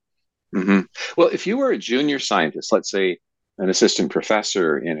understand. Well, if you were a junior scientist, let's say an assistant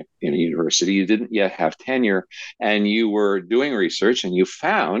professor in a university, you didn't yet have tenure, and you were doing research, and you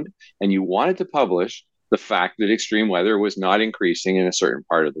found and you wanted to publish the fact that extreme weather was not increasing in a certain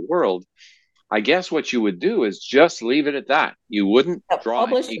part of the world, I guess what you would do is just leave it at that. You wouldn't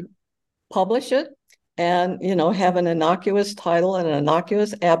publish it, and have an innocuous title and an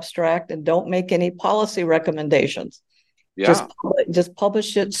innocuous abstract, and don't make any policy recommendations. Yeah. Just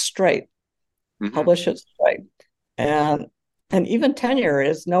publish it straight. Publish it straight. And even tenure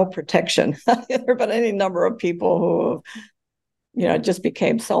is no protection. There have been any number of people who just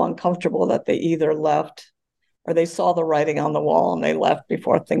became so uncomfortable that they either left or they saw the writing on the wall and they left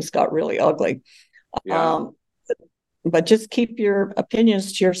before things got really ugly. Yeah. But just keep your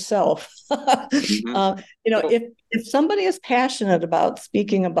opinions to yourself. If somebody is passionate about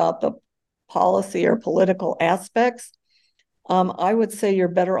speaking about the policy or political aspects, I would say you're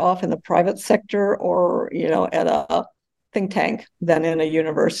better off in the private sector or, at a think tank than in a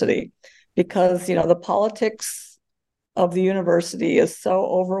university, because, the politics of the university is so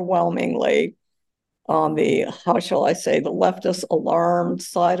overwhelmingly on the, how shall I say, the leftist alarmed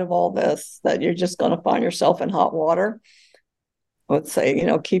side of all this, that you're just going to find yourself in hot water. I would say,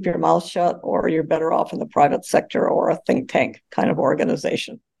 keep your mouth shut, or you're better off in the private sector or a think tank kind of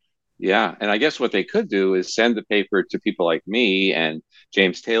organization. Yeah. And I guess what they could do is send the paper to people like me and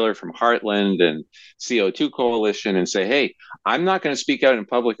James Taylor from Heartland and CO2 Coalition and say, hey, I'm not going to speak out in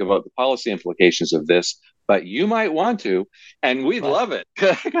public about the policy implications of this, but you might want to. And we'd love it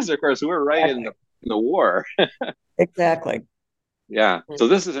because, of course, we're right in the war. Exactly. Yeah. So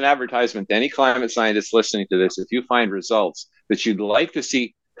this is an advertisement to any climate scientists listening to this. If you find results that you'd like to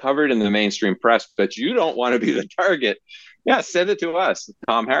see covered in the mainstream press, but you don't want to be the target, send it to us.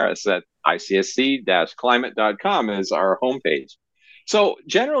 Tom Harris at icsc-climate.com is our homepage. So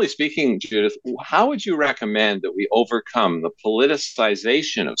generally speaking, Judith, how would you recommend that we overcome the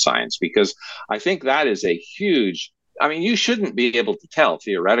politicization of science? Because I think that is a huge, you shouldn't be able to tell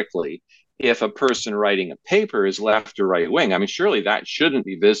theoretically if a person writing a paper is left or right wing. Surely that shouldn't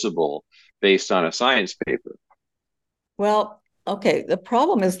be visible based on a science paper. Well, okay, the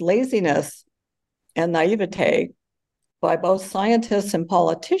problem is laziness and naivete by both scientists and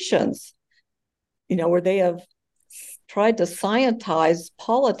politicians, where they have tried to scientize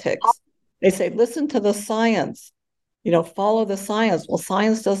politics. They say, listen to the science, follow the science. Well,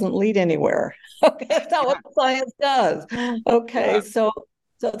 science doesn't lead anywhere. Okay, that's not what science does. Okay, so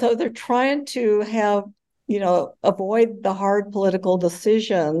they're trying to have, avoid the hard political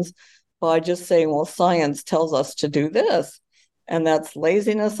decisions by just saying, well, science tells us to do this. And that's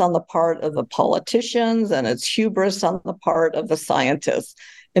laziness on the part of the politicians, and it's hubris on the part of the scientists.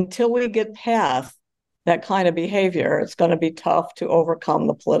 Until we get past that kind of behavior, it's going to be tough to overcome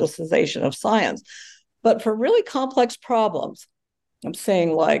the politicization of science. But for really complex problems, I'm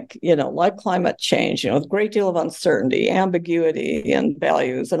saying like climate change, with a great deal of uncertainty, ambiguity, and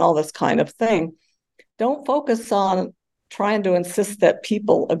values, and all this kind of thing, don't focus on trying to insist that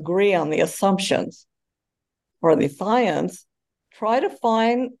people agree on the assumptions or the science. Try to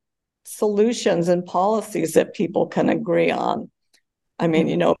find solutions and policies that people can agree on.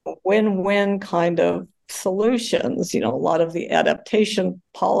 Win-win kind of solutions. A lot of the adaptation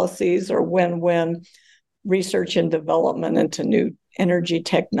policies are win-win. Research and development into new energy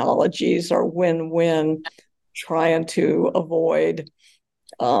technologies are win-win. Trying to avoid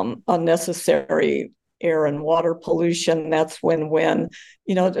unnecessary air and water pollution, that's win-win.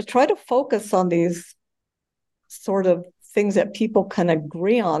 To try to focus on these sort of things that people can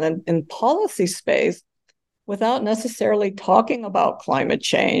agree on in policy space without necessarily talking about climate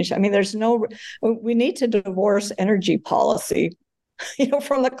change. We need to divorce energy policy,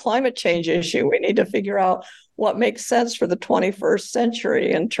 from the climate change issue. We need to figure out what makes sense for the 21st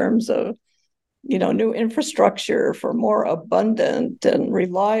century in terms of, new infrastructure for more abundant and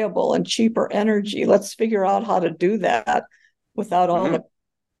reliable and cheaper energy. Let's figure out how to do that without all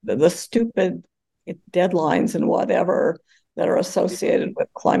the stupid deadlines and whatever that are associated with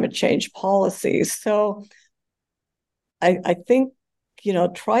climate change policies. So I think,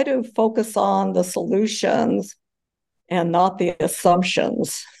 try to focus on the solutions and not the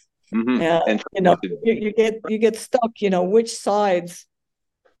assumptions. And you get stuck, which side's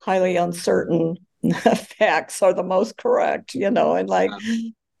highly uncertain facts are the most correct, and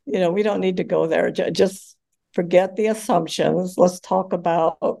we don't need to go there. Just forget the assumptions. Let's talk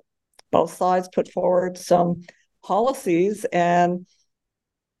about both sides, put forward some policies and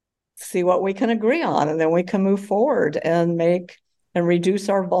see what we can agree on. And then we can move forward and reduce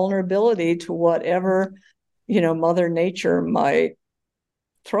our vulnerability to whatever, Mother Nature might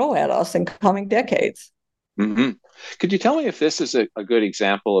throw at us in coming decades. Could you tell me if this is a good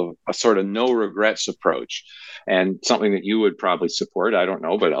example of a sort of no regrets approach and something that you would probably support? I don't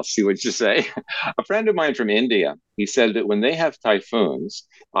know, but I'll see what you say. A friend of mine from India, he said that when they have typhoons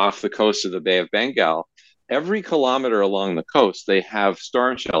off the coast of the Bay of Bengal, every kilometer along the coast, they have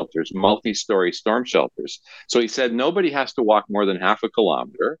storm shelters, multi-story storm shelters. So he said nobody has to walk more than half a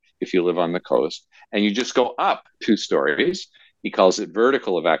kilometer if you live on the coast, and you just go up 2 stories. He calls it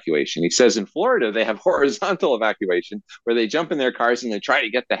vertical evacuation. He says in Florida, they have horizontal evacuation where they jump in their cars and they try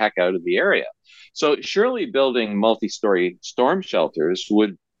to get the heck out of the area. So surely building multi-story storm shelters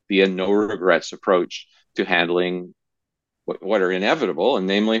would be a no regrets approach to handling what are inevitable, and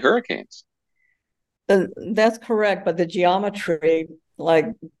namely hurricanes. That's correct. But the geometry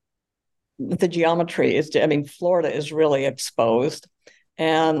is, Florida is really exposed.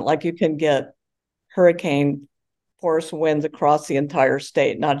 And you can get hurricane force winds across the entire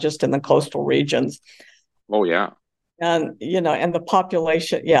state, not just in the coastal regions. Oh, yeah. And, and the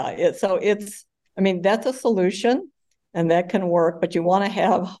population. Yeah. That's a solution and that can work, but you want to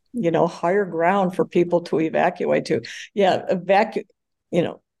have, higher ground for people to evacuate to. Yeah.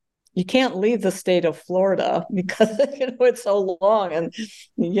 You can't leave the state of Florida because, it's so long and,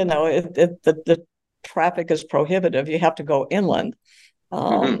 the traffic is prohibitive. You have to go inland.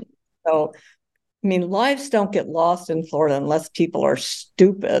 So, lives don't get lost in Florida unless people are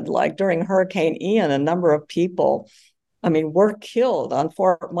stupid. Like during Hurricane Ian, a number of people, were killed on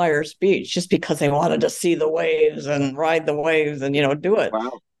Fort Myers Beach just because they wanted to see the waves and ride the waves and, do it.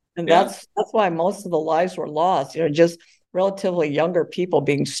 Wow. And that's why most of the lives were lost, just relatively younger people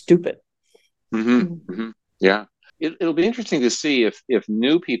being stupid. Yeah. It'll be interesting to see if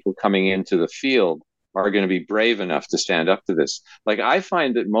new people coming into the field are going to be brave enough to stand up to this. I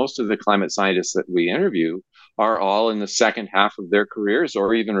find that most of the climate scientists that we interview are all in the second half of their careers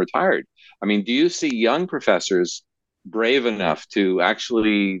or even retired. Do you see young professors brave enough to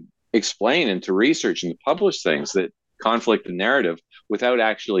actually explain and to research and to publish things that conflict the narrative without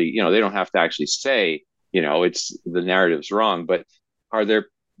actually, they don't have to actually say, it's the narrative's wrong, but are there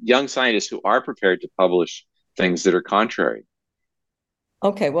young scientists who are prepared to publish things that are contrary?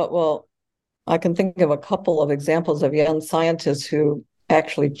 Okay, well, I can think of a couple of examples of young scientists who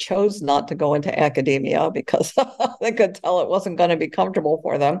actually chose not to go into academia because they could tell it wasn't going to be comfortable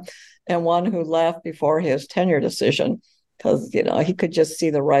for them, and one who left before his tenure decision because, he could just see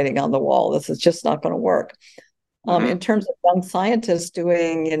the writing on the wall. This is just not going to work. In terms of young scientists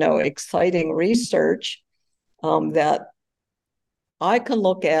doing, exciting research that I can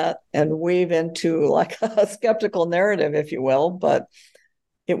look at and weave into a skeptical narrative, if you will, but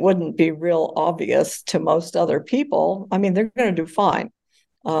it wouldn't be real obvious to most other people. They're going to do fine.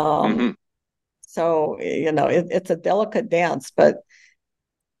 So, it's a delicate dance, but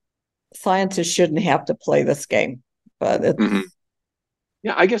scientists shouldn't have to play this game. But it's...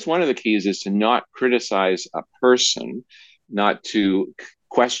 Yeah, I guess one of the keys is to not criticize a person, not to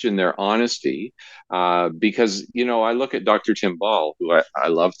question their honesty, because, I look at Dr. Tim Ball, who I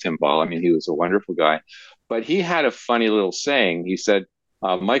love Tim Ball. He was a wonderful guy, but he had a funny little saying. He said,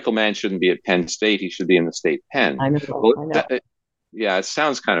 Michael Mann shouldn't be at Penn State. He should be in the state pen. I know. It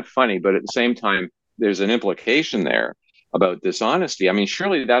sounds kind of funny, but at the same time, there's an implication there about dishonesty.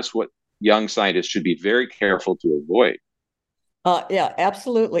 Surely that's what young scientists should be very careful to avoid. Yeah,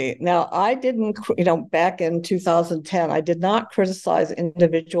 absolutely. Now, I didn't, back in 2010, I did not criticize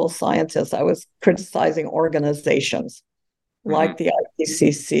individual scientists. I was criticizing organizations like the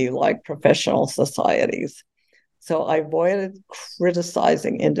IPCC, like professional societies. So I avoided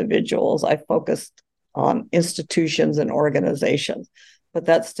criticizing individuals. I focused on institutions and organizations, but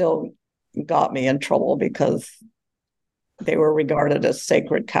that still got me in trouble because they were regarded as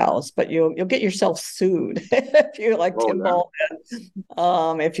sacred cows. But you'll get yourself sued if you Tim Ball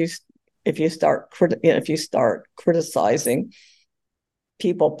did. If you start criticizing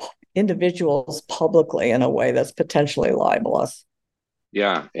individuals publicly in a way that's potentially libelous.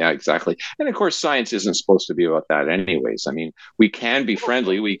 Yeah, exactly. And of course, science isn't supposed to be about that anyways. I mean, we can be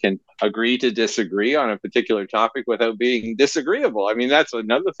friendly. We can agree to disagree on a particular topic without being disagreeable. I mean, that's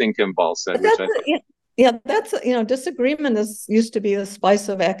another thing Kim Ball said. Disagreement used to be the spice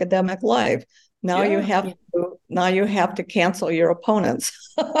of academic life. Now you have to cancel your opponents.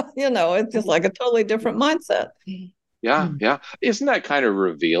 It's just like a totally different mindset. Yeah. Isn't that kind of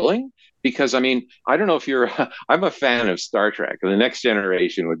revealing? Because, I mean, I don't know if I'm a fan of Star Trek, The Next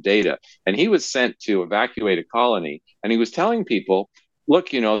Generation with Data, and he was sent to evacuate a colony, and he was telling people,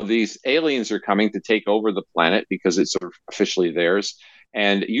 look, these aliens are coming to take over the planet because it's officially theirs,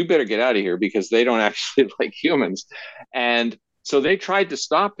 and you better get out of here because they don't actually like humans. And so they tried to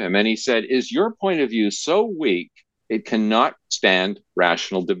stop him, and he said, is your point of view so weak it cannot stand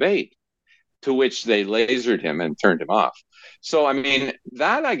rational debate? To which they lasered him and turned him off. So, I mean,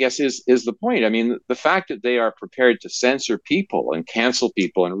 that, I guess, is the point. I mean, the fact that they are prepared to censor people and cancel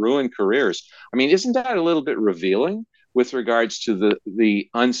people and ruin careers, I mean, isn't that a little bit revealing with regards to the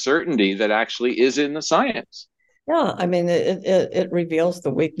uncertainty that actually is in the science? Yeah, I mean, it reveals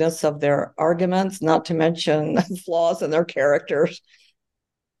the weakness of their arguments, not to mention flaws in their characters.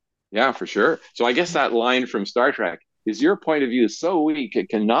 Yeah, for sure. So I guess that line from Star Trek, is your point of view so weak it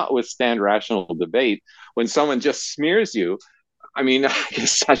cannot withstand rational debate, when someone just smears you? I mean, I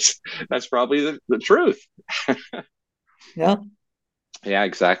guess that's probably the truth. Yeah. Yeah,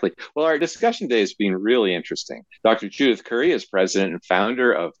 exactly. Well, our discussion today has been really interesting. Dr. Judith Curry is president and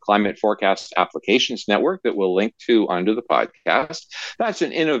founder of Climate Forecast Applications Network that we'll link to under the podcast. That's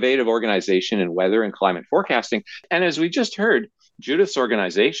an innovative organization in weather and climate forecasting. And as we just heard, Judith's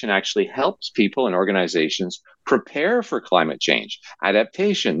organization actually helps people and organizations prepare for climate change,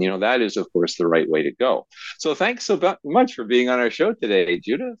 adaptation. That is, of course, the right way to go. So thanks so much for being on our show today,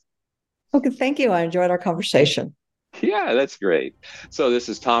 Judith. Okay, thank you. I enjoyed our conversation. Yeah, that's great. So this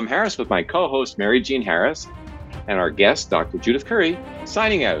is Tom Harris with my co-host, Mary Jean Harris, and our guest, Dr. Judith Curry,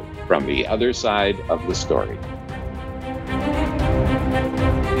 signing out from the other side of the story.